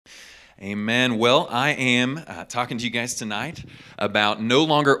Amen. Well, I am talking to you guys tonight about no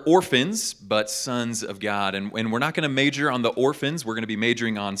longer orphans, but sons of God. And we're not going to major on the orphans. We're going to be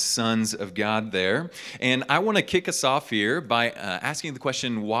majoring on sons of God there. And I want to kick us off here by asking the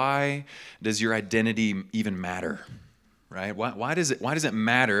question, why does your identity even matter? Right? Why does it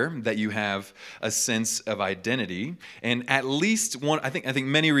matter that you have a sense of identity? And at least one, I think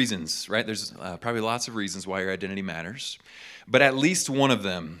many reasons, right? There's probably lots of reasons why your identity matters. But at least one of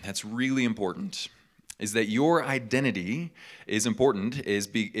them that's really important is that your identity is important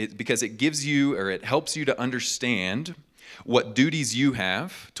because it gives you, or it helps you to understand what duties you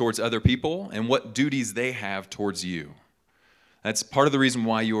have towards other people and what duties they have towards you. That's part of the reason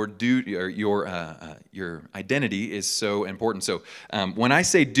why your identity is so important. So when I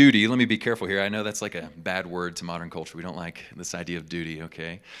say duty, let me be careful here. I know that's like a bad word to modern culture. We don't like this idea of duty,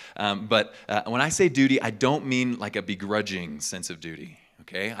 okay? But when I say duty, I don't mean like a begrudging sense of duty.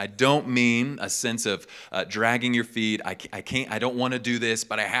 Okay, I don't mean a sense of dragging your feet. I don't want to do this,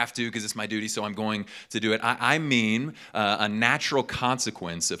 but I have to because it's my duty, so I'm going to do it. I mean a natural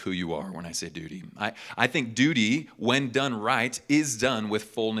consequence of who you are when I say duty. I think duty, when done right, is done with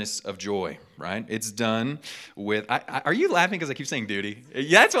fullness of joy, right? It's done with... are you laughing because I keep saying duty?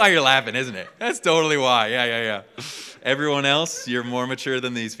 Yeah, that's why you're laughing, isn't it? That's totally why. Yeah. Everyone else, you're more mature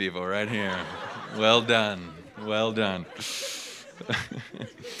than these people right here. Well done.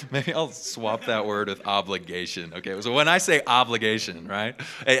 Maybe I'll swap that word with obligation. Okay, so when I say obligation, right,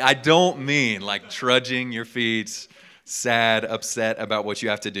 I don't mean like trudging your feet, sad, upset about what you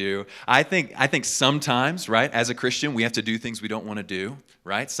have to do. I think sometimes, right, as a Christian, we have to do things we don't want to do,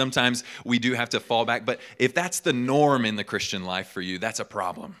 right? Sometimes we do have to fall back. But if that's the norm in the Christian life for you, that's a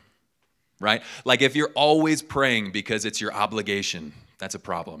problem, right? Like if you're always praying because it's your obligation, that's a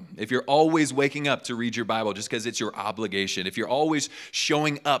problem. If you're always waking up to read your Bible just because it's your obligation, if you're always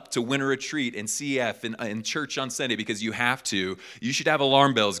showing up to winter retreat and CF and church on Sunday because you have to, you should have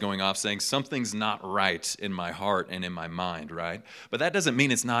alarm bells going off saying something's not right in my heart and in my mind, right? But that doesn't mean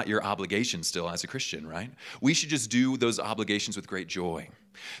it's not your obligation still as a Christian, right? We should just do those obligations with great joy.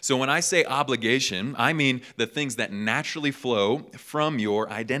 So when I say obligation, I mean the things that naturally flow from your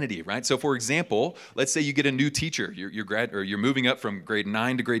identity, right? So for example, let's say you get a new teacher. You're moving up from grade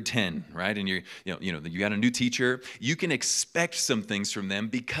 9 to grade 10, right? And you got a new teacher. You can expect some things from them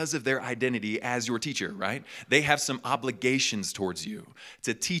because of their identity as your teacher, right? They have some obligations towards you,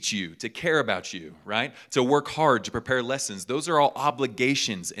 to teach you, to care about you, right? To work hard, to prepare lessons. Those are all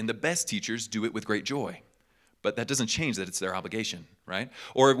obligations, and the best teachers do it with great joy. But that doesn't change that it's their obligation, right?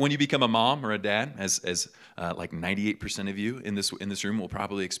 Or when you become a mom or a dad, as like 98% of you in this room will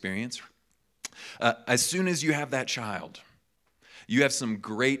probably experience, as soon as you have that child, you have some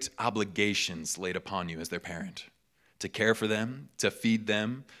great obligations laid upon you as their parent. To care for them, to feed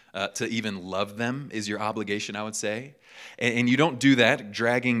them, to even love them is your obligation, I would say. And you don't do that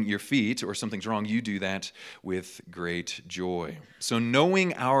dragging your feet or something's wrong. You do that with great joy. So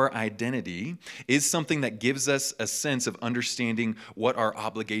knowing our identity is something that gives us a sense of understanding what our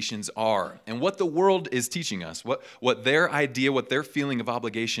obligations are and what the world is teaching us. What their idea, what their feeling of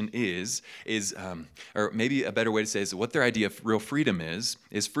obligation is, or maybe a better way to say is what their idea of real freedom is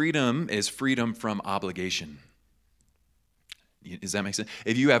freedom from obligation. Does that make sense?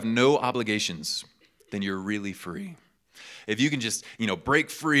 If you have no obligations, then you're really free. If you can just,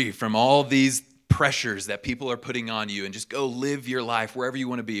 break free from all these pressures that people are putting on you and just go live your life wherever you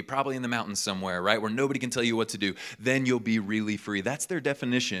want to be, probably in the mountains somewhere, right, where nobody can tell you what to do, then you'll be really free. That's their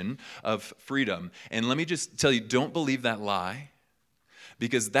definition of freedom. And let me just tell you, don't believe that lie,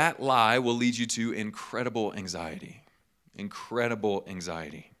 because that lie will lead you to incredible anxiety. Incredible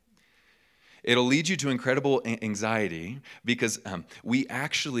anxiety. It'll lead you to incredible anxiety because we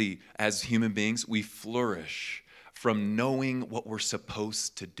actually, as human beings, we flourish from knowing what we're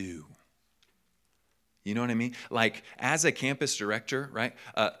supposed to do. You know what I mean? Like, as a campus director, right,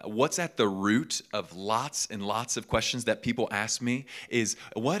 what's at the root of lots and lots of questions that people ask me is,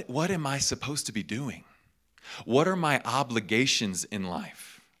 what am I supposed to be doing? What are my obligations in life?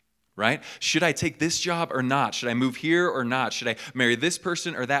 Right? Should I take this job or not? Should I move here or not? Should I marry this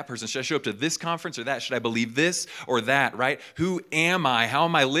person or that person? Should I show up to this conference or that? Should I believe this or that? Right? Who am I? How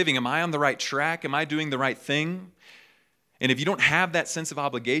am I living? Am I on the right track? Am I doing the right thing? And if you don't have that sense of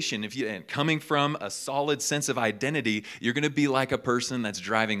obligation, and coming from a solid sense of identity, you're going to be like a person that's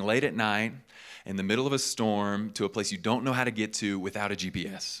driving late at night in the middle of a storm to a place you don't know how to get to without a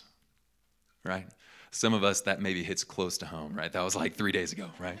GPS. Right? Some of us, that maybe hits close to home, right? That was like 3 days ago,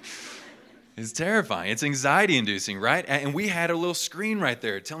 right? It's terrifying. It's anxiety-inducing, right? And we had a little screen right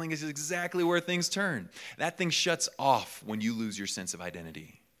there telling us exactly where things turn. That thing shuts off when you lose your sense of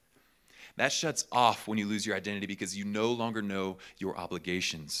identity. That shuts off when you lose your identity because you no longer know your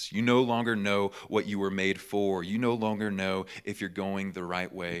obligations. You no longer know what you were made for. You no longer know if you're going the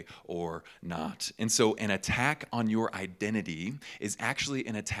right way or not. And so an attack on your identity is actually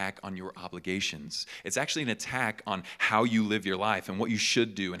an attack on your obligations. It's actually an attack on how you live your life and what you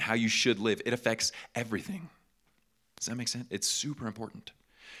should do and how you should live. It affects everything. Does that make sense? It's super important.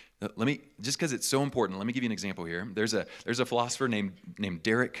 Just because it's so important, let me give you an example here. There's a philosopher named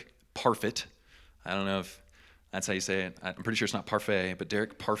Derek Parfit. I don't know if that's how you say it. I'm pretty sure it's not parfait, but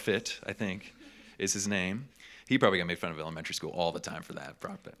Derek Parfit, I think, is his name. He probably got made fun of in elementary school all the time for that,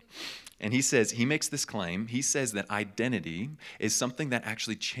 probably. And he makes this claim. He says that identity is something that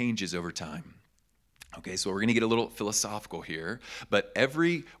actually changes over time. Okay, so we're going to get a little philosophical here, but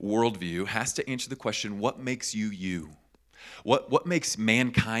every worldview has to answer the question, what makes you you? What makes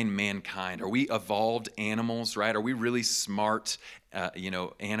mankind mankind? Are we evolved animals, right? Are we really smart,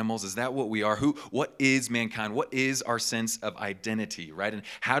 animals? Is that what we are? What is mankind? What is our sense of identity, right? And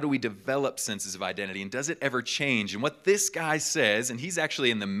how do we develop senses of identity? And does it ever change? And what this guy says, and he's actually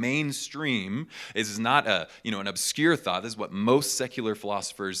in the mainstream, is not an obscure thought. This is what most secular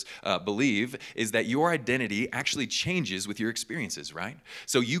philosophers believe, is that your identity actually changes with your experiences, right?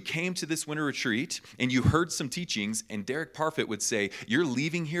 So you came to this winter retreat and you heard some teachings, and Derek Parfit would say, you're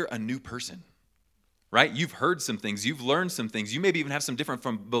leaving here a new person. Right? You've heard some things. You've learned some things. You maybe even have some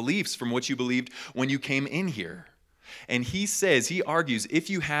different beliefs from what you believed when you came in here. And he argues, if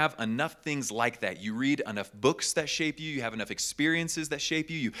you have enough things like that, you read enough books that shape you, you have enough experiences that shape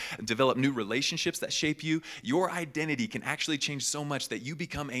you, you develop new relationships that shape you, your identity can actually change so much that you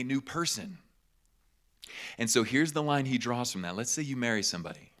become a new person. And so here's the line he draws from that. Let's say you marry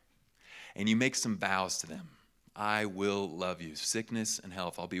somebody and you make some vows to them. I will love you. Sickness and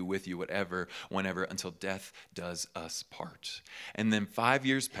health, I'll be with you, whatever, whenever, until death does us part. And then 5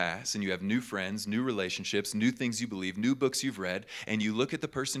 years pass, and you have new friends, new relationships, new things you believe, new books you've read, and you look at the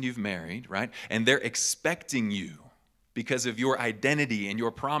person you've married, right? And they're expecting you because of your identity and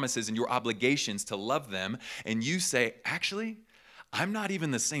your promises and your obligations to love them. And you say, actually, I'm not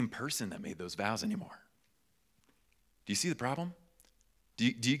even the same person that made those vows anymore. Do you see the problem?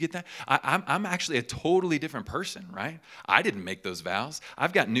 Do you get that? I'm actually a totally different person, right? I didn't make those vows.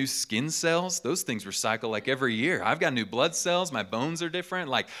 I've got new skin cells. Those things recycle like every year. I've got new blood cells. My bones are different.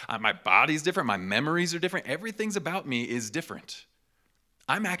 My body's different. My memories are different. Everything's about me is different.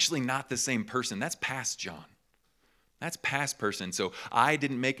 I'm actually not the same person. That's past John. That's past person. So I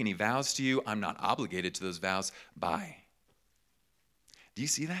didn't make any vows to you. I'm not obligated to those vows. Bye. Do you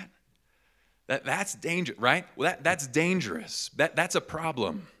see that? That's dangerous, right? Well, that's dangerous. That's a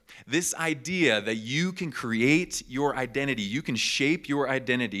problem. This idea that you can create your identity, you can shape your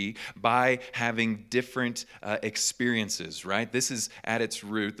identity by having different experiences, right? This is at its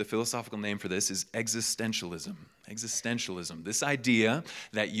root, the philosophical name for this is existentialism. Existentialism, this idea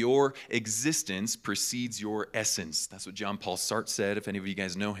that your existence precedes your essence. That's what John Paul Sartre said, if any of you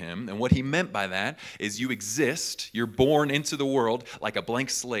guys know him. And what he meant by that is you exist, you're born into the world like a blank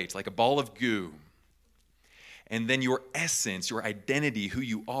slate, like a ball of goo. And then your essence, your identity, who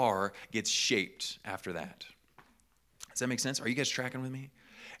you are, gets shaped after that. Does that make sense? Are you guys tracking with me?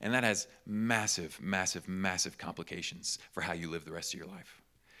 And that has massive, massive, massive complications for how you live the rest of your life.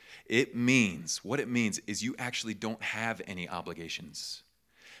 What it means is you actually don't have any obligations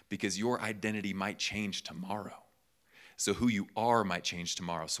because your identity might change tomorrow. So who you are might change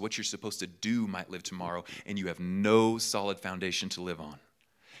tomorrow. So what you're supposed to do might live tomorrow, and you have no solid foundation to live on.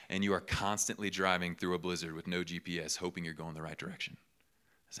 And you are constantly driving through a blizzard with no GPS, hoping you're going the right direction.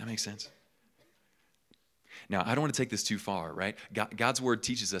 Does that make sense? Now, I don't want to take this too far, right? God's word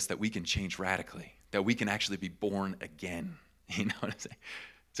teaches us that we can change radically, that we can actually be born again. You know what I'm saying?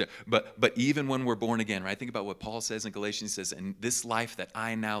 So, but even when we're born again, right? Think about what Paul says in Galatians. He says, "In this life that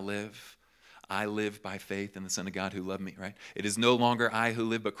I now live, I live by faith in the Son of God who loved me," right? It is no longer I who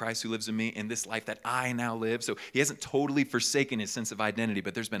live, but Christ who lives in me. In this life that I now live. So he hasn't totally forsaken his sense of identity,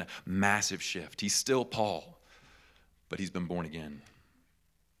 but there's been a massive shift. He's still Paul, but he's been born again.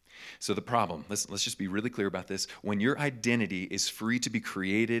 So the problem, let's just be really clear about this. When your identity is free to be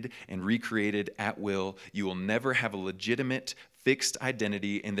created and recreated at will, you will never have a legitimate, fixed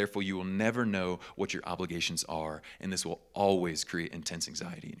identity, and therefore you will never know what your obligations are. And this will always create intense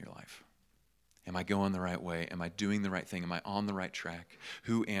anxiety in your life. Am I going the right way? Am I doing the right thing? Am I on the right track?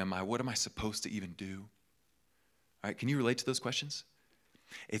 Who am I? What am I supposed to even do? All right, can you relate to those questions?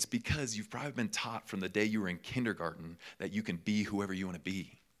 It's because you've probably been taught from the day you were in kindergarten that you can be whoever you want to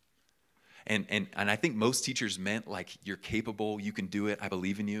be. And I think most teachers meant like, you're capable, you can do it, I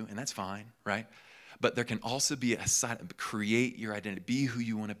believe in you, and that's fine, right? But there can also be a side, create your identity, be who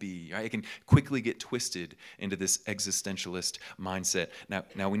you want to be. Right? It can quickly get twisted into this existentialist mindset.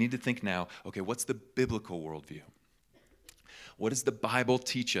 Now we need to think now, okay, what's the biblical worldview? What does the Bible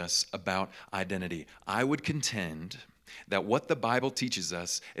teach us about identity? I would contend that what the Bible teaches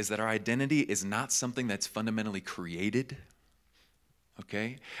us is that our identity is not something that's fundamentally created,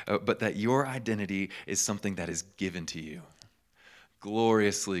 okay? But that your identity is something that is given to you,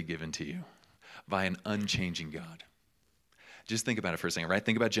 gloriously given to you by an unchanging God. Just think about it for a second, right?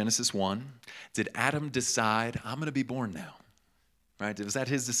 Think about Genesis 1. Did Adam decide, I'm going to be born now? Right? Was that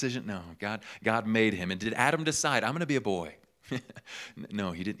his decision? No, God made him. And did Adam decide, I'm going to be a boy?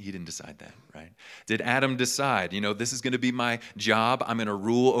 No, he didn't decide that, right? Did Adam decide, this is going to be my job, I'm going to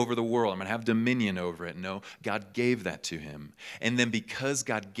rule over the world, I'm going to have dominion over it? No, God gave that to him. And then because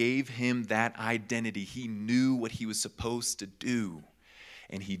God gave him that identity, he knew what he was supposed to do.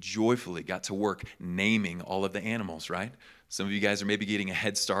 And he joyfully got to work naming all of the animals, right? Some of you guys are maybe getting a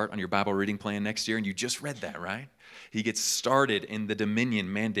head start on your Bible reading plan next year, and you just read that, right? He gets started in the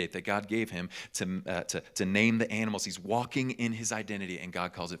dominion mandate that God gave him to name the animals. He's walking in his identity, and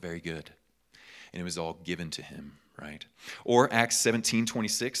God calls it very good. And it was all given to him, right? Or Acts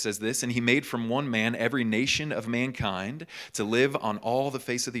 17:26 says this, and he made from one man every nation of mankind to live on all the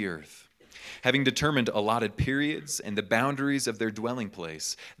face of the earth, having determined allotted periods and the boundaries of their dwelling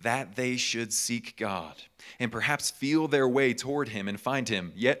place, that they should seek God and perhaps feel their way toward him and find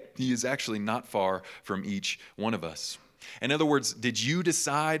him. Yet he is actually not far from each one of us. In other words, did you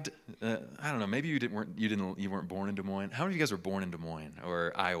decide? I don't know. Maybe you weren't born in Des Moines. How many of you guys were born in Des Moines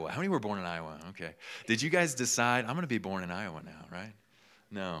or Iowa? How many were born in Iowa? Okay. Did you guys decide? I'm going to be born in Iowa now, right?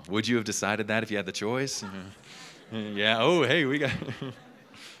 No. Would you have decided that if you had the choice? Yeah. Oh, hey, we got.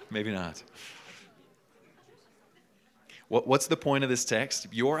 Maybe not. What's the point of this text?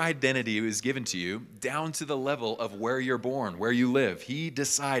 Your identity is given to you down to the level of where you're born, where you live. He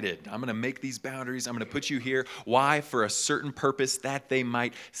decided, I'm going to make these boundaries. I'm going to put you here. Why? For a certain purpose, that they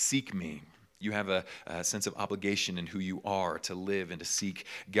might seek me. You have a sense of obligation in who you are to live and to seek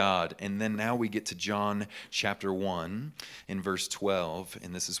God. And then now we get to John chapter 1 in verse 12,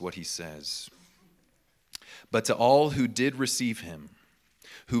 and this is what he says. But to all who did receive him,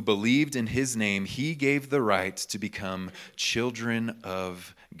 who believed in his name, he gave the right to become children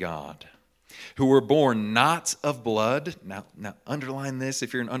of God, who were born not of blood, now underline this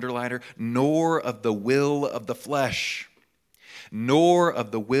if you're an underliner, nor of the will of the flesh, nor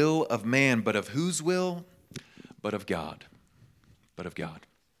of the will of man, but of whose will? But of God. But of God.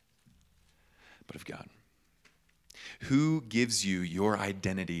 But of God. Who gives you your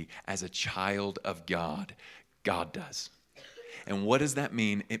identity as a child of God? God does. And what does that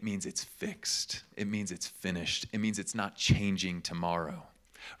mean? It means it's fixed. It means it's finished. It means it's not changing tomorrow,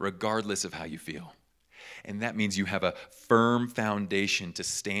 regardless of how you feel. And that means you have a firm foundation to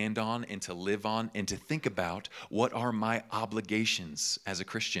stand on and to live on and to think about, what are my obligations as a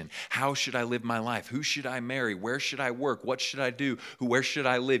Christian? How should I live my life? Who should I marry? Where should I work? What should I do? Where should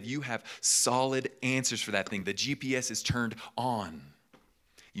I live? You have solid answers for that thing. The GPS is turned on.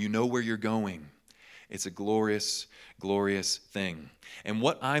 You know where you're going. It's a glorious, glorious thing. And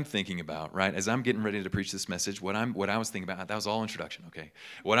what I'm thinking about, right, as I'm getting ready to preach this message, what I was thinking about, that was all introduction, okay?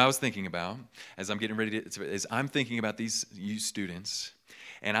 What I was thinking about as I'm getting ready to, is I'm thinking about you students,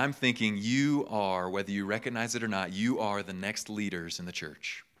 and I'm thinking you are, whether you recognize it or not, you are the next leaders in the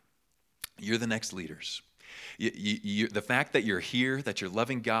church. You're the next leaders. The fact that you're here, that you're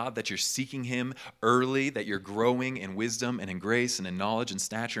loving God, that you're seeking him early, that you're growing in wisdom and in grace and in knowledge and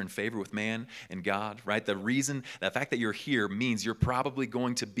stature and favor with man and God, right? The fact that you're here means you're probably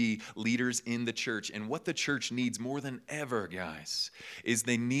going to be leaders in the church. And what the church needs more than ever, guys, is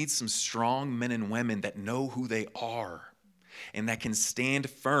they need some strong men and women that know who they are and that can stand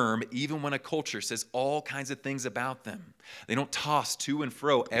firm even when a culture says all kinds of things about them. They don't toss to and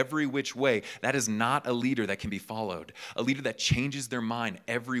fro every which way. That is not a leader that can be followed. A leader that changes their mind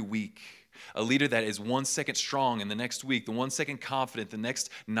every week. A leader that is 1 second strong and the next week, the 1 second confident, the next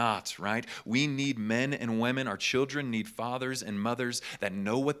not, right? We need men and women. Our children need fathers and mothers that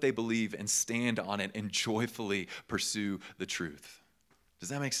know what they believe and stand on it and joyfully pursue the truth. Does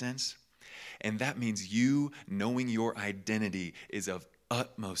that make sense? And that means you knowing your identity is of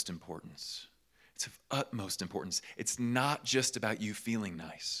utmost importance. It's of utmost importance. It's not just about you feeling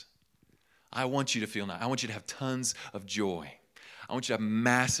nice. I want you to feel nice. I want you to have tons of joy. I want you to have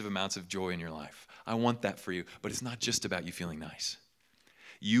massive amounts of joy in your life. I want that for you. But it's not just about you feeling nice.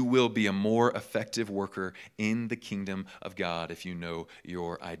 You will be a more effective worker in the kingdom of God if you know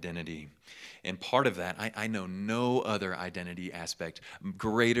your identity. And part of that, I know no other identity aspect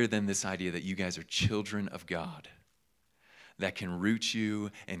greater than this idea that you guys are children of God, that can root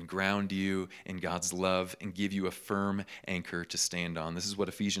you and ground you in God's love and give you a firm anchor to stand on. This is what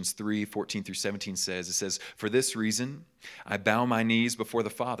Ephesians 3:14-17 says. It says, "For this reason, I bow my knees before the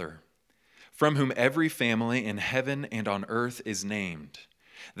Father, from whom every family in heaven and on earth is named,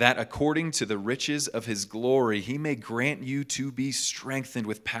 that according to the riches of his glory, he may grant you to be strengthened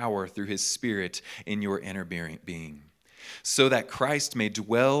with power through his Spirit in your inner being, so that Christ may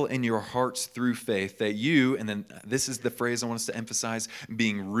dwell in your hearts through faith, that you," and then this is the phrase I want us to emphasize,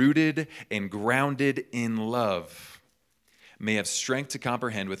 "being rooted and grounded in love, may have strength to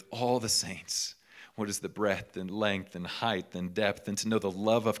comprehend with all the saints what is the breadth and length and height and depth, and to know the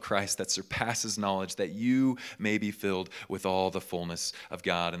love of Christ that surpasses knowledge, that you may be filled with all the fullness of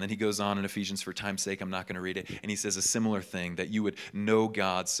God." And then he goes on in Ephesians, for time's sake, I'm not going to read it, and he says a similar thing, that you would know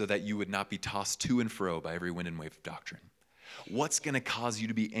God so that you would not be tossed to and fro by every wind and wave of doctrine. What's going to cause you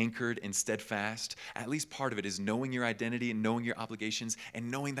to be anchored and steadfast? At least part of it is knowing your identity and knowing your obligations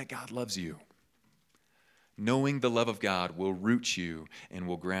and knowing that God loves you. Knowing the love of God will root you and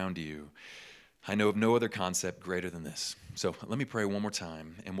will ground you. I know of no other concept greater than this. So let me pray one more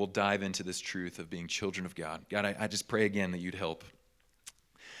time, and we'll dive into this truth of being children of God. God, I just pray again that you'd help.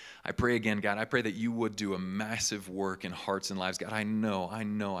 I pray again, God, I pray that you would do a massive work in hearts and lives. God, I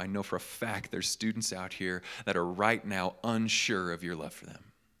know for a fact there's students out here that are right now unsure of your love for them.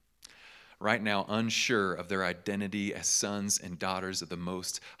 Right now unsure of their identity as sons and daughters of the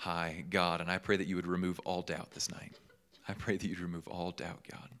Most High God. And I pray that you would remove all doubt this night. I pray that you'd remove all doubt,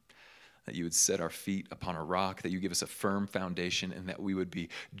 God. That you would set our feet upon a rock, that you give us a firm foundation, and that we would be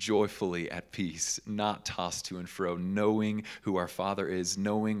joyfully at peace, not tossed to and fro, knowing who our Father is,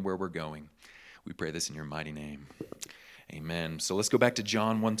 knowing where we're going. We pray this in your mighty name. Amen. So let's go back to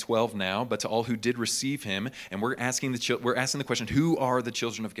John 1:12 now. "But to all who did receive him," and we're asking the question, who are the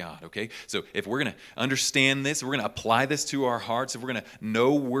children of God? Okay, so if we're going to understand this, if we're going to apply this to our hearts, if we're going to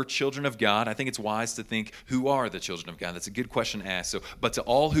know we're children of God, I think it's wise to think, who are the children of God? That's a good question to ask. So, "But to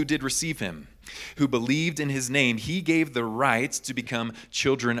all who did receive him, who believed in his name, he gave the right to become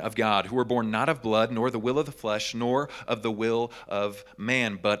children of God, who were born not of blood, nor the will of the flesh, nor of the will of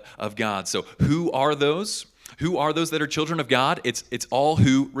man, but of God." So who are those? Who are those that are children of God? It's all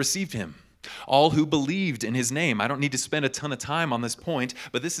who received him, all who believed in his name. I don't need to spend a ton of time on this point,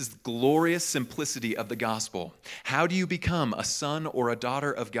 but this is the glorious simplicity of the gospel. How do you become a son or a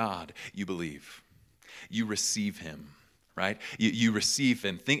daughter of God? You believe. You receive him. Right? You receive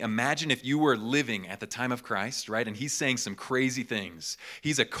him. Imagine if you were living at the time of Christ, right? And he's saying some crazy things.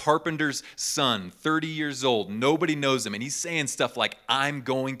 He's a carpenter's son, 30 years old. Nobody knows him. And he's saying stuff like, "I'm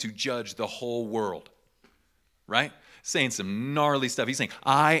going to judge the whole world." Right? Saying some gnarly stuff. He's saying,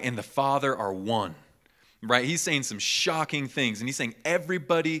 "I and the Father are one." Right? He's saying some shocking things. And he's saying,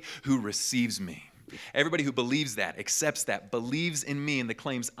 everybody who receives me, everybody who believes that, accepts that, believes in me and the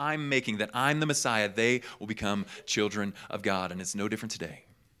claims I'm making that I'm the Messiah, they will become children of God. And it's no different today.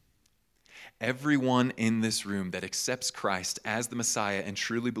 Everyone in this room that accepts Christ as the Messiah and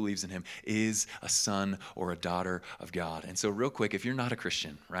truly believes in him is a son or a daughter of God. And so real quick, if you're not a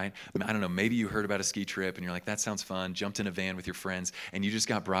Christian, right? I don't know, maybe you heard about a ski trip and you're like, that sounds fun, jumped in a van with your friends and you just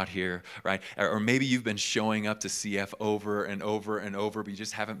got brought here, right? Or maybe you've been showing up to CF over and over and over, but you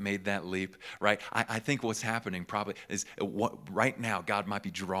just haven't made that leap, right? I think what's happening probably is right now, God might be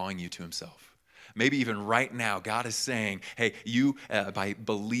drawing you to himself. Maybe even right now, God is saying, hey, you, by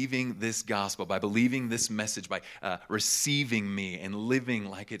believing this gospel, by believing this message, by receiving me and living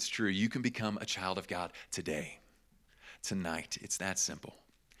like it's true, you can become a child of God today, tonight. It's that simple.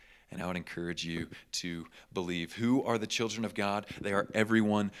 And I would encourage you to believe. Who are the children of God? They are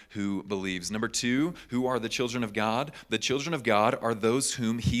everyone who believes. Number two, who are the children of God? The children of God are those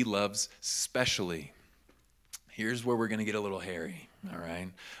whom he loves specially. Here's where we're going to get a little hairy, all right?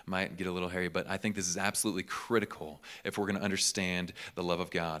 Might get a little hairy, but I think this is absolutely critical if we're going to understand the love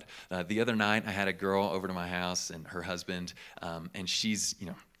of God. The other night, I had a girl over to my house and her husband, and she's,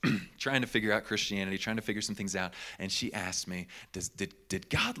 trying to figure out Christianity, trying to figure some things out, and she asked me, "Did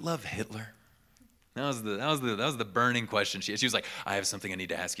God love Hitler?" That was the burning question. She was like, "I have something I need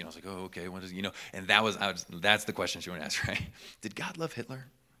to ask you." And I was like, "Oh, okay, what is?" And that's the question she wanted to ask, right? Did God love Hitler?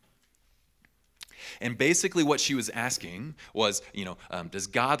 And basically what she was asking was, does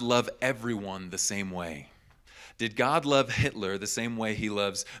God love everyone the same way? Did God love Hitler the same way he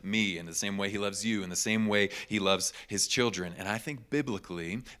loves me and the same way he loves you and the same way he loves his children? And I think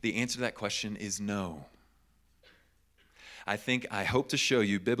biblically, the answer to that question is no. I hope to show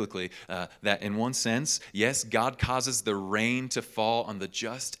you biblically that in one sense, yes, God causes the rain to fall on the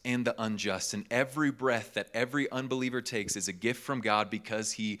just and the unjust. And every breath that every unbeliever takes is a gift from God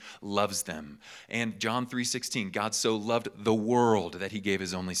because he loves them. And John 3:16, God so loved the world that he gave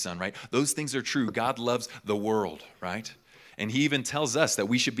his only son, right? Those things are true. God loves the world, right? And he even tells us that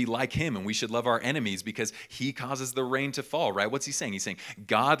we should be like him and we should love our enemies because he causes the rain to fall, right? What's he saying? He's saying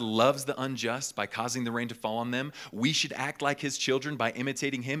God loves the unjust by causing the rain to fall on them. We should act like his children by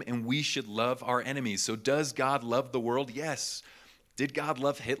imitating him, and we should love our enemies. So does God love the world? Yes. Did God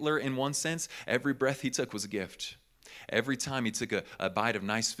love Hitler in one sense? Every breath he took was a gift. Every time he took a bite of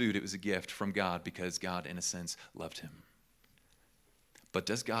nice food, it was a gift from God because God, in a sense, loved him. But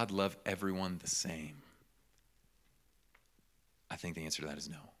does God love everyone the same? I think the answer to that is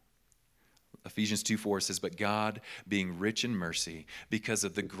no. Ephesians 2:4 says, but God, being rich in mercy, because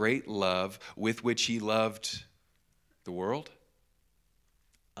of the great love with which he loved the world,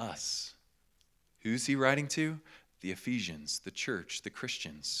 us. Who's he writing to? The Ephesians, the church, the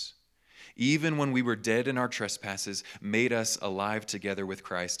Christians. Even when we were dead in our trespasses, made us alive together with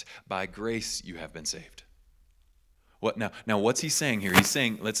Christ. By grace you have been saved. What now? What's he saying here? He's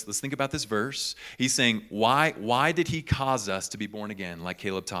saying, let's think about this verse. He's saying, why did he cause us to be born again, like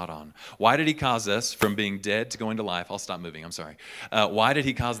Caleb taught on? Why did he cause us from being dead to going to life? I'll stop moving. I'm sorry. Why did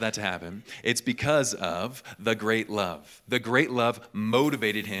he cause that to happen? It's because of the great love. The great love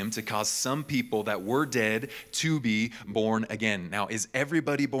motivated him to cause some people that were dead to be born again. Now, is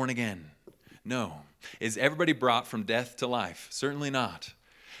everybody born again? No. Is everybody brought from death to life? Certainly not.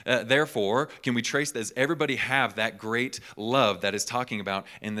 Therefore, can we trace, does everybody have that great love that is talking about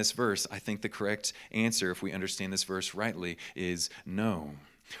in this verse? I think the correct answer, if we understand this verse rightly, is no.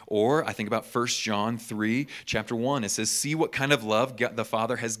 Or I think about 1 John 3, chapter 1. It says, see what kind of love God, the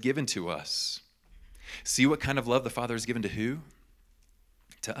Father has given to us. See what kind of love the Father has given to who?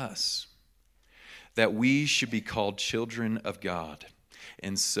 To us. That we should be called children of God.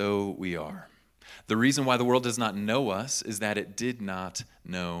 And so we are. The reason why the world does not know us is that it did not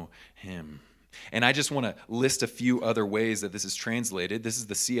know him. And I just want to list a few other ways that this is translated. This is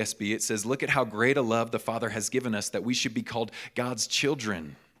the CSB. It says, look at how great a love the Father has given us that we should be called God's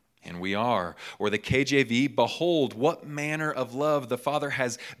children. And we are. Or the KJV, behold, what manner of love the Father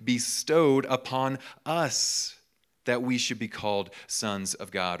has bestowed upon us, that we should be called sons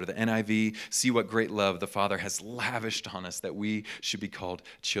of God. Or the NIV, see what great love the Father has lavished on us, that we should be called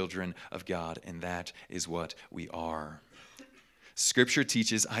children of God. And that is what we are. Scripture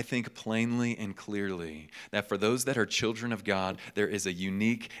teaches, I think, plainly and clearly that for those that are children of God, there is a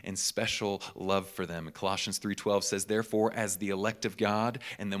unique and special love for them. Colossians 3:12 says, therefore, as the elect of God,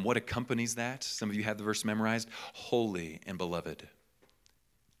 and then what accompanies that? Some of you have the verse memorized. Holy and beloved.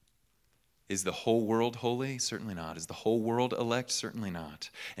 Is the whole world holy? Certainly not. Is the whole world elect? Certainly not.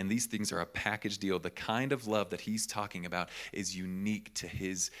 And these things are a package deal. The kind of love that he's talking about is unique to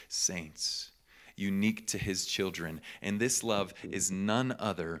his saints, unique to his children. And this love is none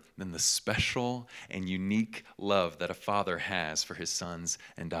other than the special and unique love that a father has for his sons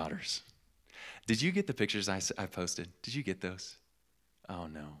and daughters. Did you get the pictures I posted? Did you get those? Oh,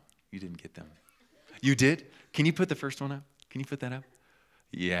 no, you didn't get them. You did? Can you put the first one up? Can you put that up?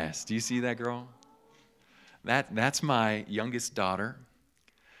 Yes. Do you see that girl? That's my youngest daughter.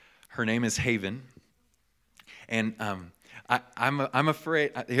 Her name is Haven. And I'm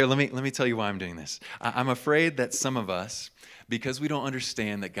afraid, here, let me tell you why I'm doing this. I'm afraid that some of us, because we don't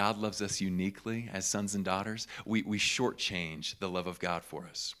understand that God loves us uniquely as sons and daughters, we shortchange the love of God for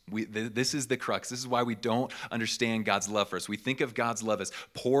us. This is the crux. This is why we don't understand God's love for us. We think of God's love as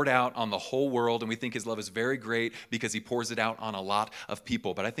poured out on the whole world, and we think his love is very great because he pours it out on a lot of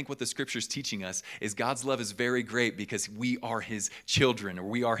people. But I think what the scripture is teaching us is God's love is very great because we are his children, or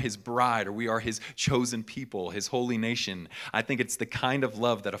we are his bride, or we are his chosen people, his holy nation. I think it's the kind of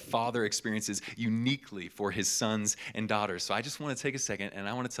love that a father experiences uniquely for his sons and daughters. So I just want to take a second and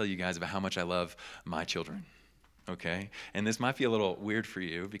I want to tell you guys about how much I love my children, okay? And this might be a little weird for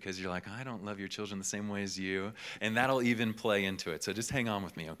you because you're like, I don't love your children the same way as you, and that'll even play into it. So just hang on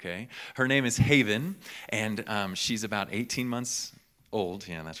with me, okay? Her name is Haven, and she's about 18 months old.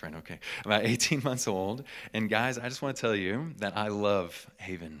 Yeah, that's right, okay. About 18 months old. And guys, I just want to tell you that I love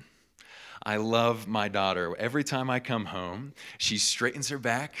Haven. I love my daughter. Every time I come home, she straightens her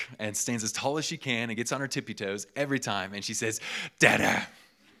back and stands as tall as she can and gets on her tippy toes every time. And she says, Dada,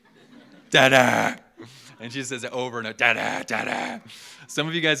 Dada. And she says it over and over, Dada, Dada. Some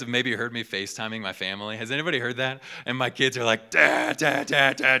of you guys have maybe heard me FaceTiming my family. Has anybody heard that? And my kids are like, Dad, Dad,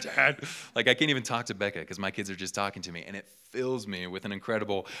 Dad, Dad, Dad. Like I can't even talk to Becca because my kids are just talking to me. And it fills me with an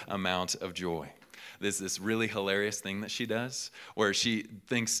incredible amount of joy. this really hilarious thing that she does where she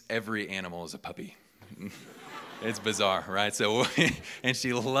thinks every animal is a puppy. It's bizarre, right? So, and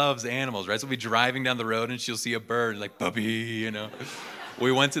she loves animals, right? So we'll be driving down the road and she'll see a bird, like, puppy, you know.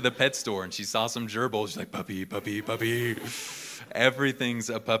 We went to the pet store and she saw some gerbils. She's like, puppy, puppy, puppy. Everything's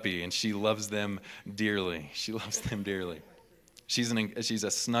a puppy, and she loves them dearly. She loves them dearly. She's a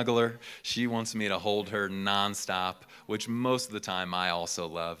snuggler. She wants me to hold her nonstop, which most of the time I also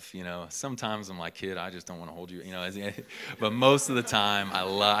love. You know, sometimes I'm like, kid, I just don't want to hold you. You know, but most of the time I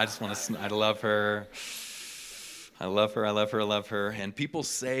love her. I love her, I love her, I love her. And people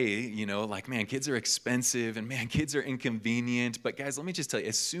say, you know, like, man, kids are expensive and man, kids are inconvenient. But guys, let me just tell you,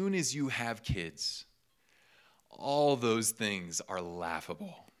 as soon as you have kids, all those things are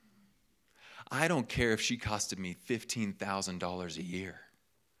laughable. I don't care if she costed me $15,000 a year.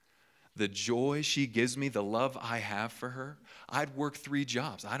 The joy she gives me, the love I have for her, I'd work 3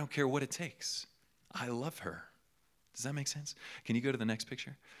 jobs. I don't care what it takes. I love her. Does that make sense? Can you go to the next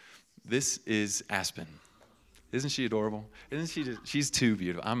picture? This is Aspen. Isn't she adorable? She's too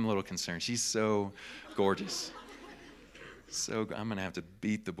beautiful. I'm a little concerned. She's so gorgeous. I'm going to have to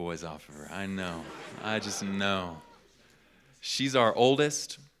beat the boys off of her. I know. I just know. She's our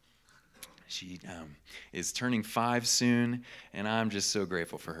oldest. She is turning 5 soon, and I'm just so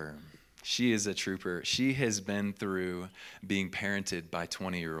grateful for her. She is a trooper. She has been through being parented by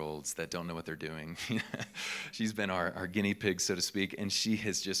 20-year-olds that don't know what they're doing. She's been our guinea pig, so to speak, and she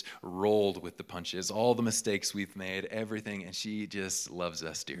has just rolled with the punches, all the mistakes we've made, everything, and she just loves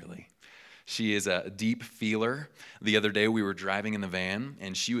us dearly. She is a deep feeler. The other day we were driving in the van,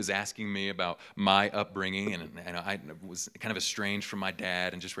 and she was asking me about my upbringing, and I was kind of estranged from my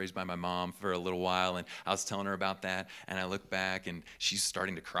dad and just raised by my mom for a little while, and I was telling her about that, and I look back, and she's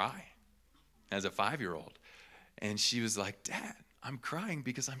starting to cry as a 5-year-old. And she was like, Dad, I'm crying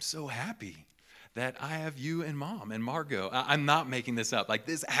because I'm so happy that I have you and Mom and Margot. I'm not making this up. Like,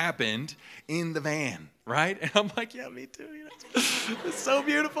 this happened in the van, right? And I'm like, yeah, me too. You know, it's so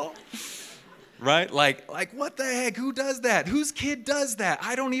beautiful. Right? Like what the heck? Who does that? Whose kid does that?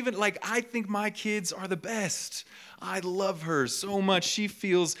 I think my kids are the best. I love her so much. She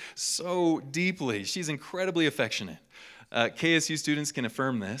feels so deeply. She's incredibly affectionate. KSU students can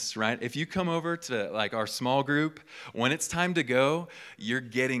affirm this, right? If you come over to like our small group, when it's time to go, you're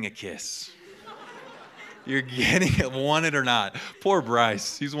getting a kiss. You're getting it, want it or not. Poor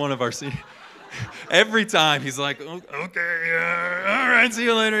Bryce, he's one of our seniors. Every time he's like, okay, all right, see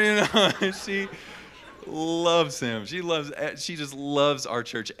you later. You know, she loves him. She just loves our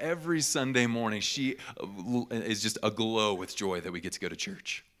church. Every Sunday morning, she is just aglow with joy that we get to go to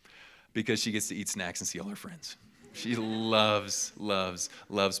church because she gets to eat snacks and see all her friends. She loves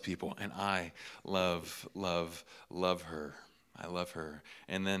people, and I love her. I love her.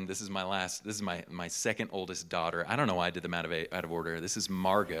 And then this is my second oldest daughter. I don't know why I did them out of order. This is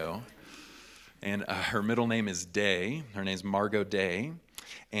Margot, and her middle name is Day. Her name's Margot Day,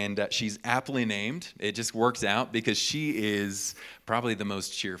 and she's aptly named. It just works out because she is probably the most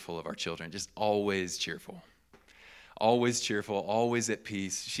cheerful of our children, just always cheerful. Always cheerful, always at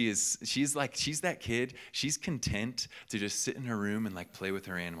peace. She's that kid. She's content to just sit in her room and like play with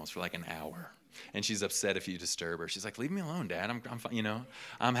her animals for like an hour. And she's upset if you disturb her. She's like, leave me alone, Dad. I'm fine. You know,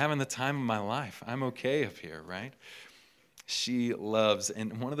 I'm having the time of my life. I'm okay up here, right? She loves,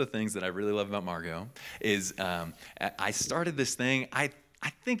 and one of the things that I really love about Margot is I started this thing. I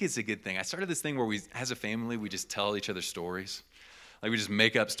think it's a good thing. I started this thing where we, as a family, we just tell each other stories. Like, we just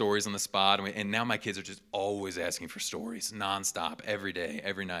make up stories on the spot, and now my kids are just always asking for stories, nonstop, every day,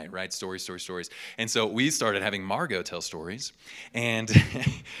 every night, right? Stories. And so we started having Margot tell stories, and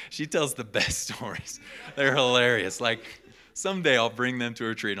she tells the best stories. They're hilarious. Like, someday I'll bring them to a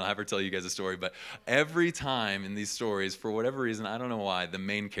retreat, and I'll have her tell you guys a story, but every time in these stories, for whatever reason, I don't know why, the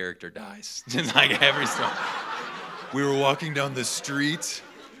main character dies. Just like every story. We were walking down the street,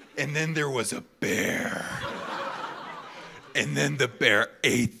 and then there was a bear. And then the bear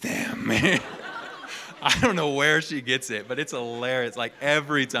ate them. I don't know where she gets it, but it's hilarious, like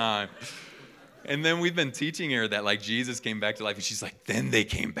every time. And then we've been teaching her that like Jesus came back to life, and she's like, then they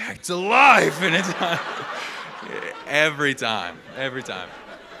came back to life. And it's every time.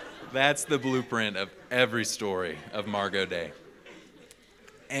 That's the blueprint of every story of Margot Day.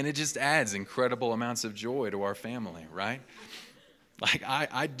 And it just adds incredible amounts of joy to our family, right? Like,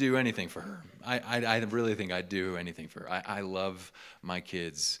 I'd do anything for her. I really think I'd do anything for her. I love my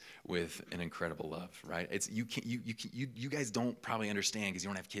kids with an incredible love, right? It's you guys don't probably understand because you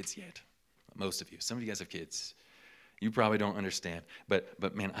don't have kids yet. Most of you. Some of you guys have kids. You probably don't understand.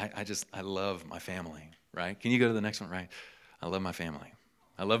 But man, I love my family, right? Can you go to the next one, right? I love my family.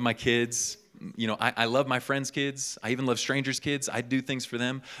 I love my kids. You know, I love my friends' kids. I even love strangers' kids. I do things for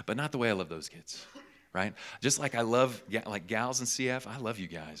them, but not the way I love those kids, right? Just like I love like gals in CF, I love you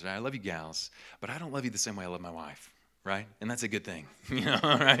guys, right? I love you gals, but I don't love you the same way I love my wife, right? And that's a good thing, you know,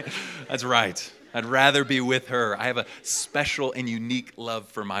 right? That's right. I'd rather be with her. I have a special and unique love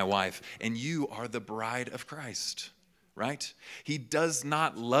for my wife, and you are the bride of Christ, right? He does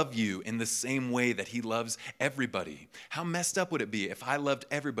not love you in the same way that he loves everybody. How messed up would it be if I loved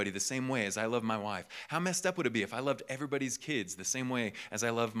everybody the same way as I love my wife? How messed up would it be if I loved everybody's kids the same way as I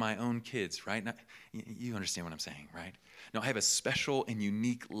love my own kids, right? Now, you understand what I'm saying, right? No, I have a special and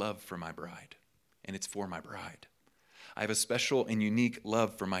unique love for my bride, and it's for my bride. I have a special and unique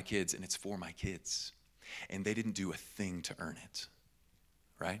love for my kids, and it's for my kids. And they didn't do a thing to earn it,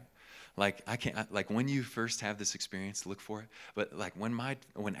 right? Like like when you first have this experience, look for it. But like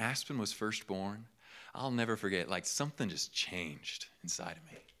when Aspen was first born, I'll never forget, like something just changed inside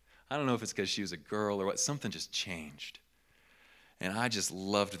of me. I don't know if it's because she was a girl or what, something just changed. And I just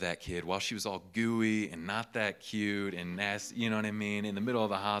loved that kid while she was all gooey and not that cute and nasty, you know what I mean, in the middle of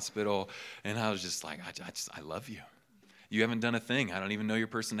the hospital. And I was just like, I love you. You haven't done a thing. I don't even know your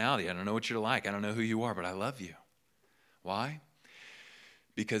personality. I don't know what you're like. I don't know who you are, but I love you. Why?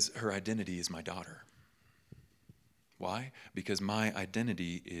 Because her identity is my daughter. Why? Because my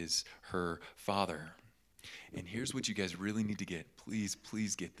identity is her father. And here's what you guys really need to get. Please,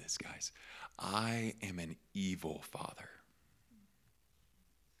 please get this, guys. I am an evil father.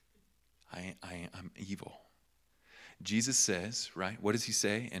 I'm evil. Jesus says, right? What does he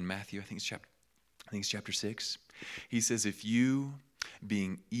say in Matthew? I think it's chapter 6. He says, if you,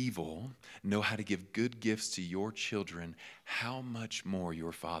 being evil, know how to give good gifts to your children, how much more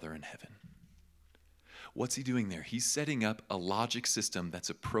your Father in heaven? What's he doing there? He's setting up a logic system that's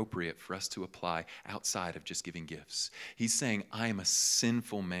appropriate for us to apply outside of just giving gifts. He's saying, I am a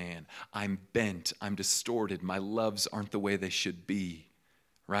sinful man. I'm bent. I'm distorted. My loves aren't the way they should be.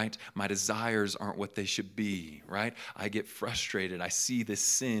 Right? My desires aren't what they should be, right? I get frustrated. I see this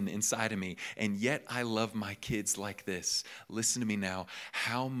sin inside of me, and yet I love my kids like this. Listen to me now.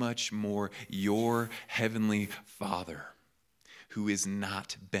 How much more your heavenly Father, who is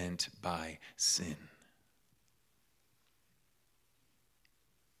not bent by sin.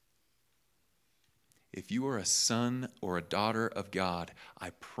 If you are a son or a daughter of God, I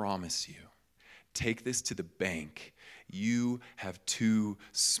promise you, take this to the bank. You have too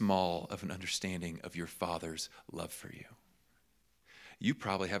small of an understanding of your Father's love for you. You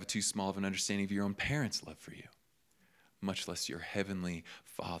probably have too small of an understanding of your own parents' love for you, much less your heavenly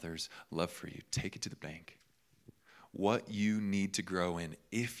Father's love for you. Take it to the bank. What you need to grow in,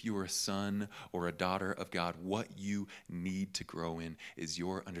 if you're a son or a daughter of God, what you need to grow in is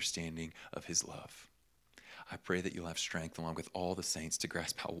your understanding of his love. I pray that you'll have strength along with all the saints to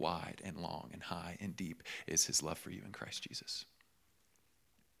grasp how wide and long and high and deep is his love for you in Christ Jesus.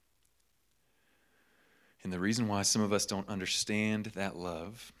 And the reason why some of us don't understand that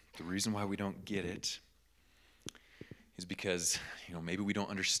love, the reason why we don't get it, is because, maybe we don't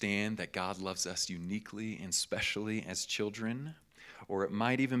understand that God loves us uniquely and specially as children. Or it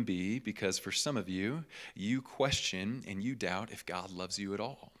might even be because for some of you, you question and you doubt if God loves you at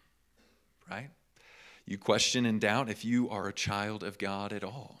all, right? You question and doubt if you are a child of God at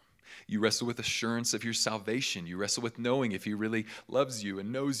all. You wrestle with assurance of your salvation. You wrestle with knowing if he really loves you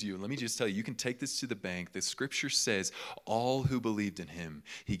and knows you. And let me just tell you, you can take this to the bank. The scripture says, all who believed in him,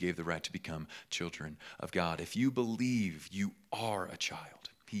 he gave the right to become children of God. If you believe you are a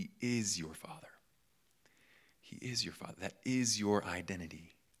child, he is your Father. He is your Father. That is your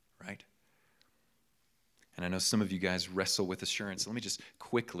identity, right? And I know some of you guys wrestle with assurance. Let me just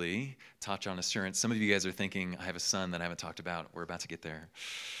quickly touch on assurance. Some of you guys are thinking, I have a son that I haven't talked about. We're about to get there.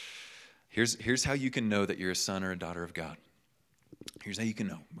 Here's how you can know that you're a son or a daughter of God. Here's how you can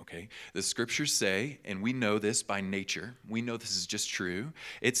know, okay? The scriptures say, and we know this by nature, we know this is just true.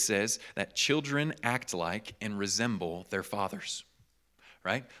 It says that children act like and resemble their fathers,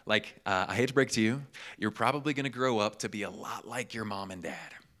 right? Like, I hate to break it to you, you're probably going to grow up to be a lot like your mom and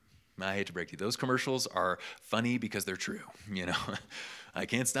dad. I hate to break it to you. Those commercials are funny because they're true, I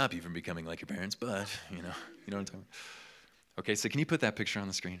can't stop you from becoming like your parents, but, you know what I'm talking about. Okay, so can you put that picture on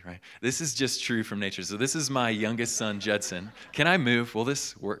the screen, right? This is just true from nature. So this is my youngest son, Judson. Can I move? Will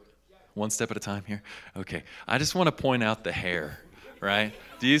this work? One step at a time here? Okay. I just want to point out the hair, right?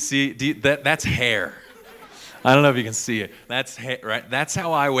 Do you see? That's hair. I don't know if you can see it. That's hair, right? That's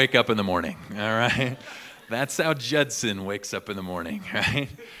how I wake up in the morning, all right? That's how Judson wakes up in the morning, right?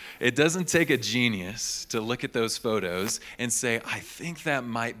 It doesn't take a genius to look at those photos and say, I think that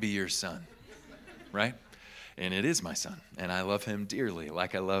might be your son, right? And it is my son, and I love him dearly,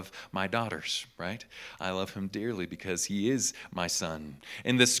 like I love my daughters, right? I love him dearly because he is my son.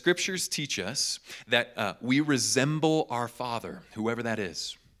 And the scriptures teach us that we resemble our father, whoever that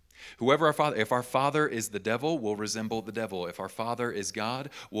is. Whoever our father, if our father is the devil, we'll resemble the devil. If our father is God,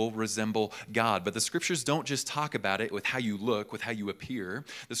 we'll resemble God. But the scriptures don't just talk about it with how you look, with how you appear.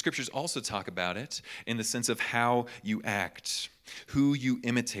 The scriptures also talk about it in the sense of how you act, who you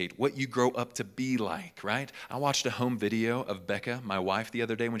imitate, what you grow up to be like, right? I watched a home video of Becca, my wife, the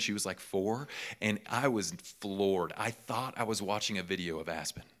other day when she was like 4, and I was floored. I thought I was watching a video of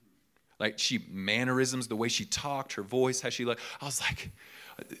Aspen. Like mannerisms, the way she talked, her voice, how she looked. I was like,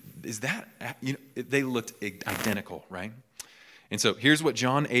 is that, they looked identical, right? And so here's what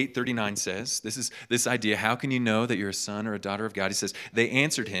John 8:39 says. This is this idea, how can you know that you're a son or a daughter of God? He says, they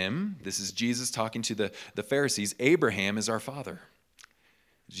answered him, this is Jesus talking to the Pharisees, Abraham is our father.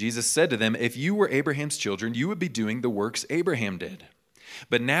 Jesus said to them, if you were Abraham's children, you would be doing the works Abraham did.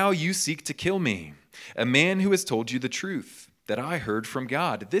 But now you seek to kill me, a man who has told you the truth that I heard from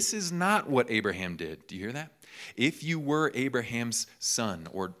God. This is not what Abraham did. Do you hear that? If you were Abraham's son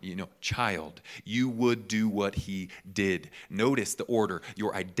or, child, you would do what he did. Notice the order.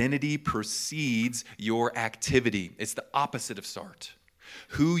 Your identity precedes your activity. It's the opposite of start.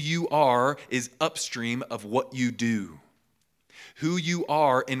 Who you are is upstream of what you do. Who you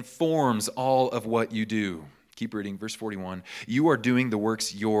are informs all of what you do. Keep reading, verse 41. You are doing the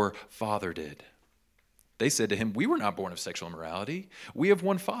works your father did. They said to him, we were not born of sexual immorality. We have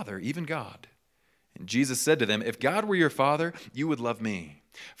one Father, even God. And Jesus said to them, if God were your father, you would love me.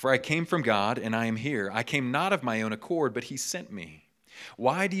 For I came from God, and I am here. I came not of my own accord, but he sent me.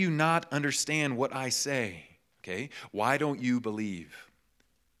 Why do you not understand what I say? Okay, why don't you believe?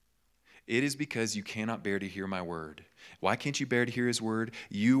 It is because you cannot bear to hear my word. Why can't you bear to hear his word?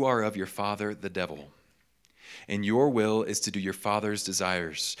 You are of your father, the devil. And your will is to do your father's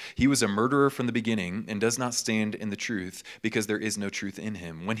desires. He was a murderer from the beginning and does not stand in the truth because there is no truth in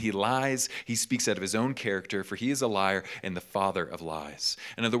him. When he lies, he speaks out of his own character, for he is a liar and the father of lies.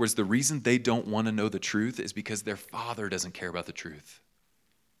 In other words, the reason they don't want to know the truth is because their father doesn't care about the truth.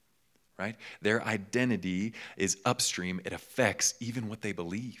 Right? Their identity is upstream. It affects even what they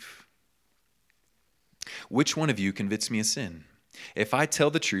believe. Which one of you convicts me of sin? If I tell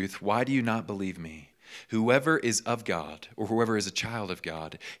the truth, why do you not believe me? Whoever is of God, or whoever is a child of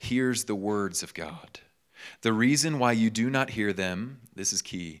God, hears the words of God. The reason why you do not hear them, this is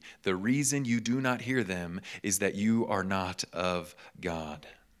key, the reason you do not hear them is that you are not of God.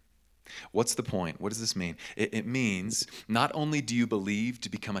 What's the point? What does this mean? It means not only do you believe to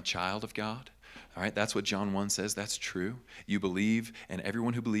become a child of God, all right, that's what John 1 says. That's true. You believe, and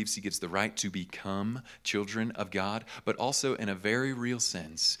everyone who believes he gets the right to become children of God. But also, in a very real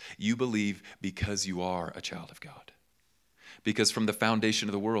sense, you believe because you are a child of God. Because from the foundation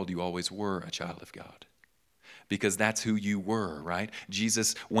of the world, you always were a child of God. Because that's who you were, right?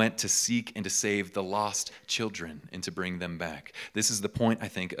 Jesus went to seek and to save the lost children and to bring them back. This is the point, I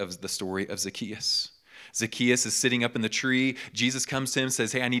think, of the story of Zacchaeus. Zacchaeus is sitting up in the tree. Jesus comes to him and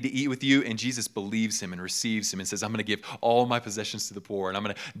says, hey, I need to eat with you. And Jesus believes him and receives him and says, I'm going to give all my possessions to the poor. And I'm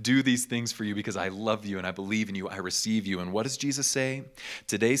going to do these things for you because I love you and I believe in you. I receive you. And what does Jesus say?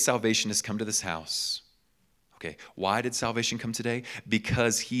 Today salvation has come to this house. Okay, why did salvation come today?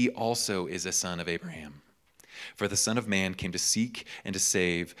 Because he also is a son of Abraham. For the Son of Man came to seek and to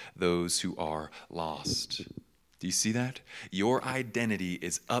save those who are lost. Do you see that? Your identity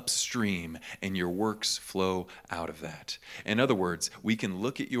is upstream and your works flow out of that. In other words, we can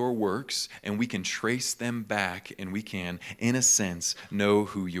look at your works and we can trace them back and we can, in a sense, know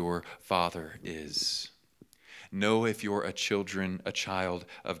who your Father is. Know if you're a child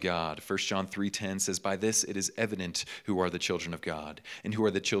of God. 1 John 3:10 says, by this it is evident who are the children of God and who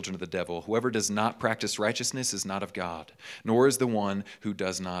are the children of the devil. Whoever does not practice righteousness is not of God, nor is the one who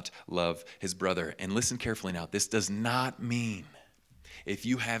does not love his brother. And listen carefully now, this does not mean if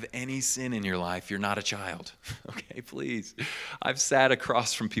you have any sin in your life, you're not a child. Okay, please. I've sat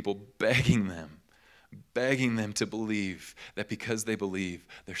across from people begging them to believe that because they believe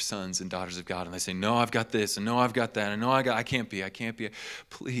they're sons and daughters of God. And they say, no, I've got this, and no, I've got that, and no, I can't be.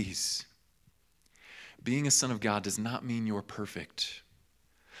 Please. Being a son of God does not mean you're perfect.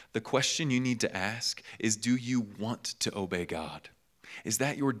 The question you need to ask is, do you want to obey God? Is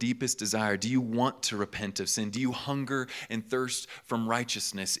that your deepest desire? Do you want to repent of sin? Do you hunger and thirst from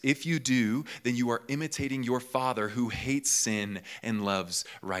righteousness? If you do, then you are imitating your Father who hates sin and loves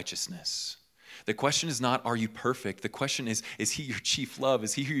righteousness. The question is not, are you perfect? The question is he your chief love?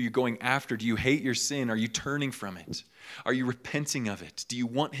 Is he who you're going after? Do you hate your sin? Are you turning from it? Are you repenting of it? Do you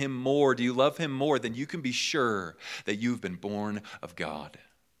want him more? Do you love him more? Then you can be sure that you've been born of God,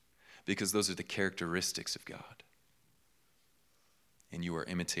 because those are the characteristics of God. And you are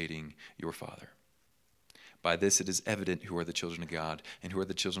imitating your Father. By this it is evident who are the children of God and who are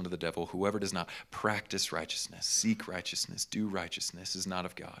the children of the devil. Whoever does not practice righteousness, seek righteousness, do righteousness is not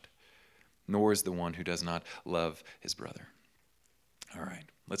of God, nor is the one who does not love his brother. All right,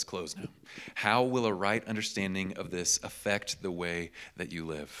 let's close now. How will a right understanding of this affect the way that you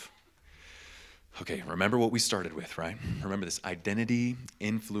live? Okay, remember what we started with, right? Remember this: identity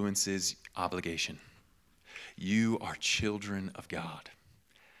influences obligation. You are children of God.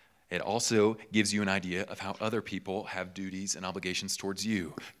 It also gives you an idea of how other people have duties and obligations towards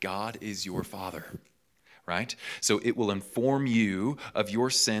you. God is your Father, right? So it will inform you of your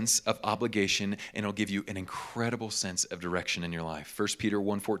sense of obligation, and it'll give you an incredible sense of direction in your life. 1 Peter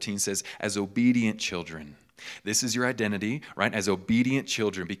 1:14 says, as obedient children. This is your identity, right? As obedient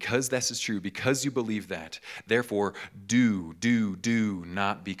children, because this is true, because you believe that. Therefore, do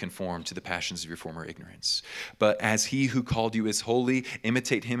not be conformed to the passions of your former ignorance. But as he who called you is holy,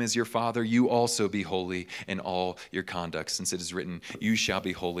 imitate him as your Father. You also be holy in all your conduct, since it is written, you shall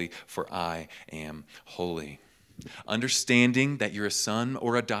be holy, for I am holy. Understanding that you're a son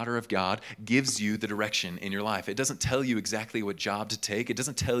or a daughter of God gives you the direction in your life. It doesn't tell you exactly what job to take. It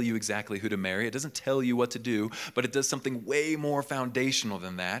doesn't tell you exactly who to marry. It doesn't tell you what to do, but it does something way more foundational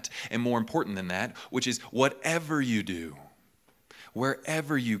than that and more important than that, which is whatever you do,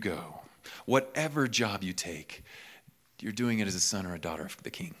 wherever you go, whatever job you take, you're doing it as a son or a daughter of the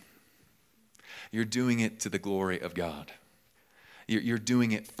King. You're doing it to the glory of God. You're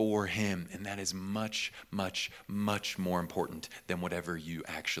doing it for him, and that is much, much, much more important than whatever you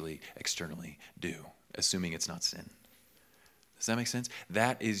actually externally do, assuming it's not sin. Does that make sense?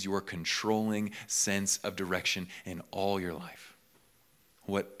 That is your controlling sense of direction in all your life.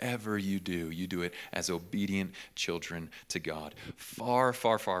 Whatever you do it as obedient children to God. Far,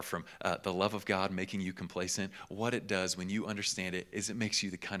 far, far from the love of God making you complacent. What it does when you understand it is it makes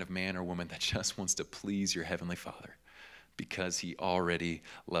you the kind of man or woman that just wants to please your heavenly Father, because he already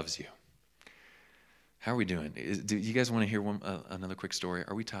loves you. How are we doing? Do you guys want to hear another quick story?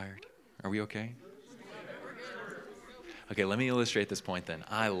 Are we tired? Are we okay? Okay, let me illustrate this point then.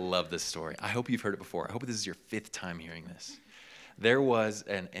 I love this story. I hope you've heard it before. I hope this is your 5th time hearing this. There was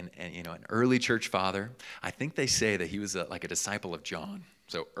an early church father. I think they say that he was like a disciple of John.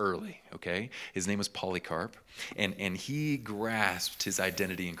 So early, okay? His name was Polycarp, and he grasped his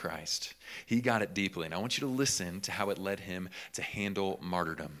identity in Christ. He got it deeply, and I want you to listen to how it led him to handle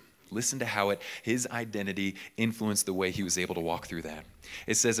martyrdom. Listen to how his identity influenced the way he was able to walk through that.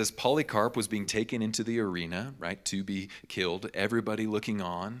 It says, as Polycarp was being taken into the arena, right, to be killed, everybody looking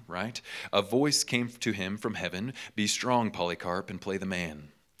on, right, a voice came to him from heaven, be strong, Polycarp, and play the man.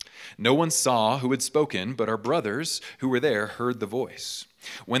 No one saw who had spoken, but our brothers who were there heard the voice.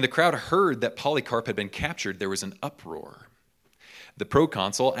 When the crowd heard that Polycarp had been captured, there was an uproar. The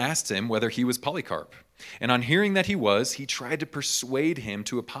proconsul asked him whether he was Polycarp. And on hearing that he was, he tried to persuade him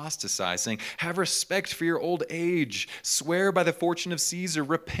to apostatize, saying, have respect for your old age, swear by the fortune of Caesar,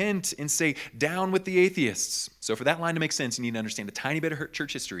 repent, and say, down with the atheists. So for that line to make sense, you need to understand a tiny bit of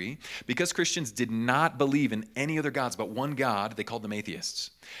church history. Because Christians did not believe in any other gods but one God, they called them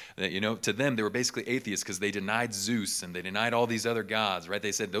atheists. To them, they were basically atheists because they denied Zeus and they denied all these other gods, right?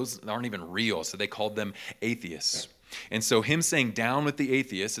 They said those aren't even real, so they called them atheists. And so him saying down with the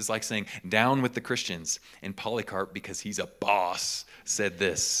atheists is like saying down with the Christians. And Polycarp, because he's a boss, said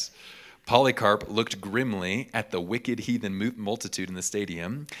this. Polycarp looked grimly at the wicked heathen multitude in the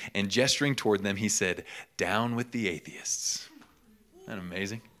stadium, and gesturing toward them, he said, down with the atheists. Isn't that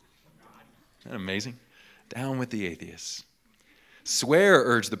amazing? Isn't that amazing? Down with the atheists. Swear,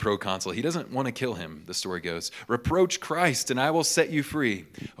 urged the proconsul. He doesn't want to kill him, the story goes. Reproach Christ, and I will set you free.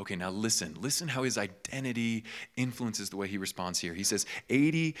 Okay, now listen. Listen how his identity influences the way he responds here. He says,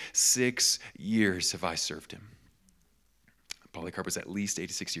 86 years have I served him. Polycarp was at least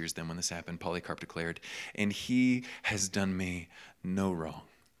 86 years then when this happened. Polycarp declared, and he has done me no wrong.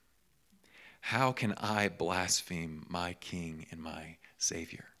 How can I blaspheme my King and my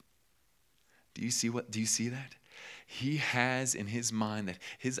Savior? Do you see that? He has in his mind that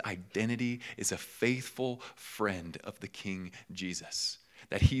his identity is a faithful friend of the King Jesus,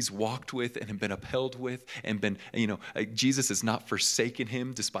 that he's walked with and been upheld with and been, Jesus has not forsaken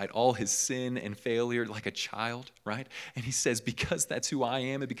him despite all his sin and failure like a child, right? And he says, because that's who I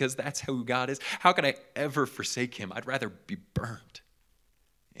am and because that's who God is, how can I ever forsake him? I'd rather be burned.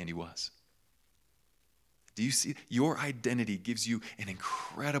 And he was. Do you see? Your identity gives you an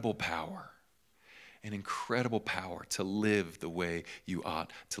incredible power to live the way you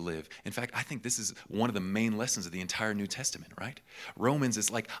ought to live. In fact, I think this is one of the main lessons of the entire New Testament, right? Romans is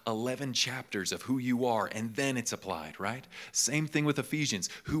like 11 chapters of who you are, and then it's applied, right? Same thing with Ephesians.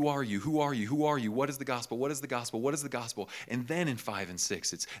 Who are you? Who are you? Who are you? What is the gospel? What is the gospel? What is the gospel? And then in 5 and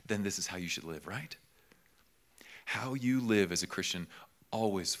 6, it's then this is how you should live, right? How you live as a Christian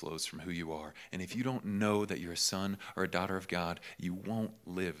always flows from who you are. And if you don't know that you're a son or a daughter of God, you won't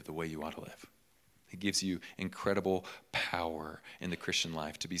live the way you ought to live. It gives you incredible power in the Christian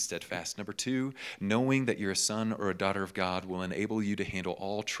life to be steadfast. Number 2, knowing that you're a son or a daughter of God will enable you to handle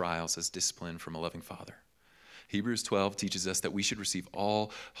all trials as discipline from a loving Father. Hebrews 12 teaches us that we should receive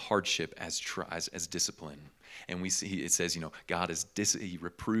all hardship as discipline. And we see it says, God he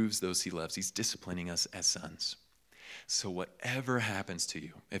reproves those he loves. He's disciplining us as sons. So whatever happens to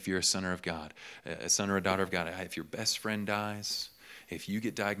you, if you're a son or a daughter of God, if your best friend dies, if you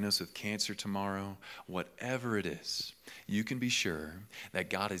get diagnosed with cancer tomorrow, whatever it is, you can be sure that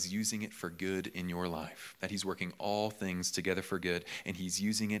God is using it for good in your life, that he's working all things together for good, and he's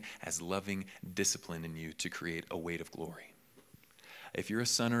using it as loving discipline in you to create a weight of glory. If you're a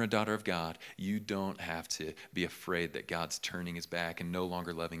son or a daughter of God, you don't have to be afraid that God's turning his back and no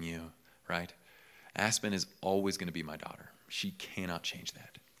longer loving you, right? Aspen is always going to be my daughter. She cannot change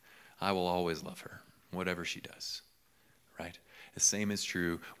that. I will always love her, whatever she does, right? The same is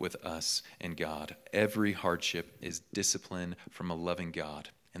true with us and God. Every hardship is discipline from a loving God,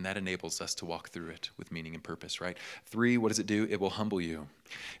 and that enables us to walk through it with meaning and purpose, right? 3, what does it do? It will humble you.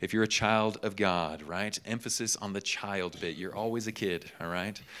 If you're a child of God, right? Emphasis on the child bit. You're always a kid, all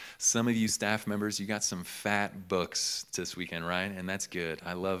right? Some of you staff members, you got some fat books this weekend, right? And that's good.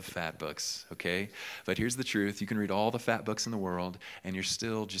 I love fat books, okay? But here's the truth. You can read all the fat books in the world, and you're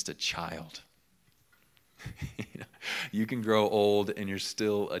still just a child. You can grow old and you're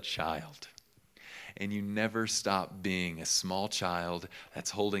still a child. And you never stop being a small child that's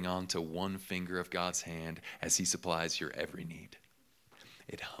holding on to one finger of God's hand as he supplies your every need.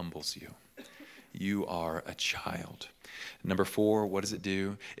 It humbles you. You are a child. Number 4, what does it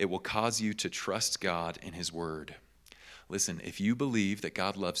do? It will cause you to trust God and his word. Listen, if you believe that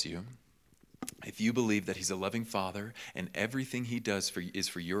God loves you, if you believe that he's a loving father and everything he does is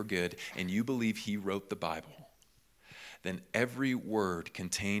for your good, and you believe he wrote the Bible, then every word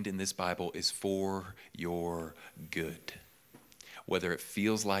contained in this Bible is for your good, whether it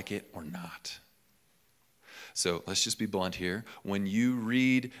feels like it or not. So let's just be blunt here. When you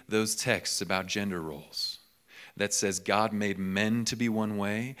read those texts about gender roles, that says God made men to be one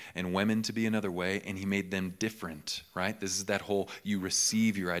way and women to be another way, and he made them different, right? This is that whole you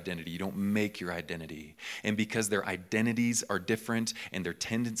receive your identity. You don't make your identity. And because their identities are different and their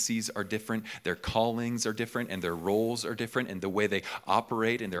tendencies are different, their callings are different and their roles are different and the way they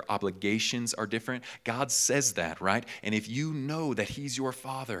operate and their obligations are different, God says that, right? And if you know that he's your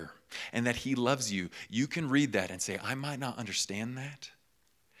father and that he loves you, you can read that and say, I might not understand that.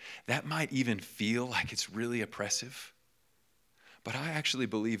 That might even feel like it's really oppressive, but I actually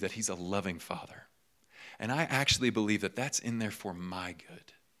believe that he's a loving father. And I actually believe that that's in there for my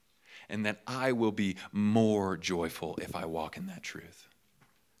good, and that I will be more joyful if I walk in that truth.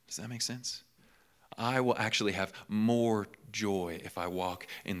 Does that make sense? I will actually have more joy if I walk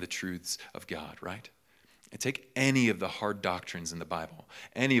in the truths of God, right? And take any of the hard doctrines in the Bible,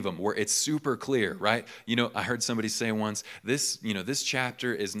 any of them where it's super clear, right? I heard somebody say once, this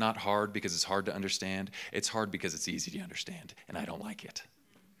chapter is not hard because it's hard to understand. It's hard because it's easy to understand, and I don't like it.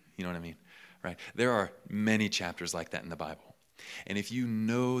 You know what I mean, right? There are many chapters like that in the Bible. And if you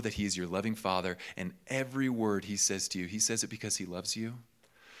know that he is your loving father and every word he says to you, he says it because he loves you,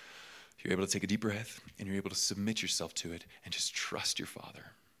 you're able to take a deep breath and you're able to submit yourself to it and just trust your father.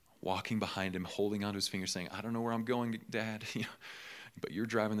 Walking behind him, holding onto his finger, saying, I don't know where I'm going, Dad, but you're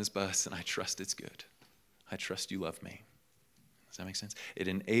driving this bus, and I trust it's good. I trust you love me. Does that make sense? It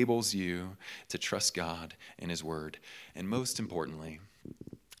enables you to trust God and his word. And most importantly,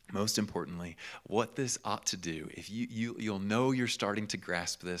 what this ought to do, if you'll know you're starting to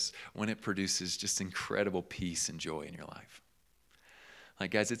grasp this when it produces just incredible peace and joy in your life. Like,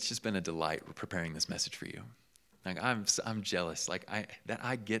 guys, it's just been a delight preparing this message for you. Like I'm jealous. Like that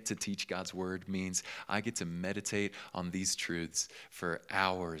I get to teach God's word means I get to meditate on these truths for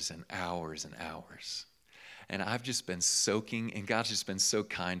hours and hours and hours. And I've just been soaking, and God's just been so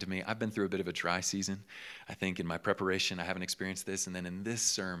kind to me. I've been through a bit of a dry season. I think in my preparation, I haven't experienced this. And then in this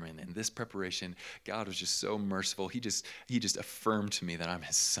sermon, in this preparation, God was just so merciful. He just affirmed to me that I'm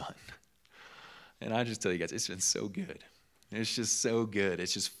his son. And I just tell you guys, it's been so good. It's just so good.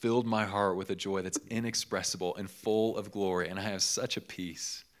 It's just filled my heart with a joy that's inexpressible and full of glory, and I have such a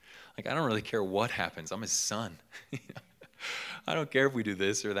peace. Like, I don't really care what happens. I'm his son. I don't care if we do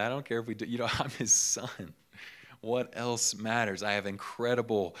this or that. I don't care if we do, I'm his son. What else matters? I have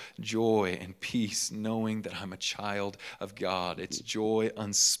incredible joy and peace knowing that I'm a child of God. It's joy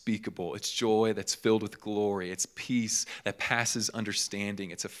unspeakable. It's joy that's filled with glory. It's peace that passes understanding.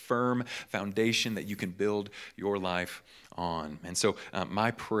 It's a firm foundation that you can build your life on. And so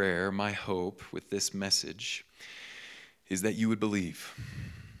my prayer, my hope with this message is that you would believe.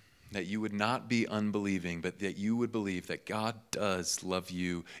 That you would not be unbelieving, but that you would believe that God does love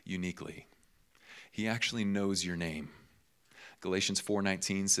you uniquely. He actually knows your name. Galatians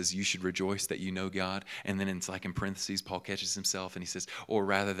 4:19 says you should rejoice that you know God. And then it's like in parentheses, Paul catches himself and he says, or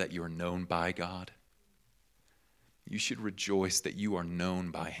rather that you are known by God. You should rejoice that you are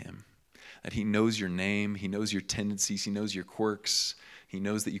known by him. That he knows your name. He knows your tendencies. He knows your quirks. He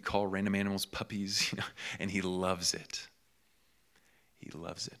knows that you call random animals puppies, and he loves it. He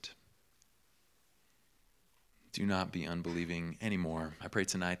loves it. Do not be unbelieving anymore. I pray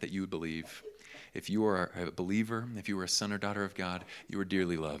tonight that you would believe. If you are a believer, if you are a son or daughter of God, you are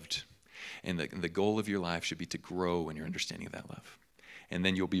dearly loved. And the goal of your life should be to grow in your understanding of that love. And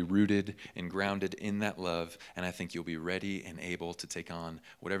then you'll be rooted and grounded in that love, and I think you'll be ready and able to take on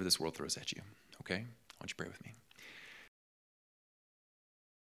whatever this world throws at you. Okay? Why don't you pray with me?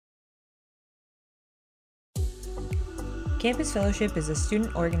 Campus Fellowship is a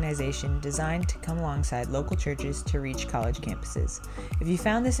student organization designed to come alongside local churches to reach college campuses. If you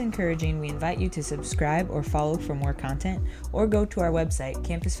found this encouraging, we invite you to subscribe or follow for more content, or go to our website,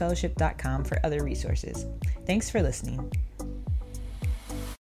 campusfellowship.com, for other resources. Thanks for listening.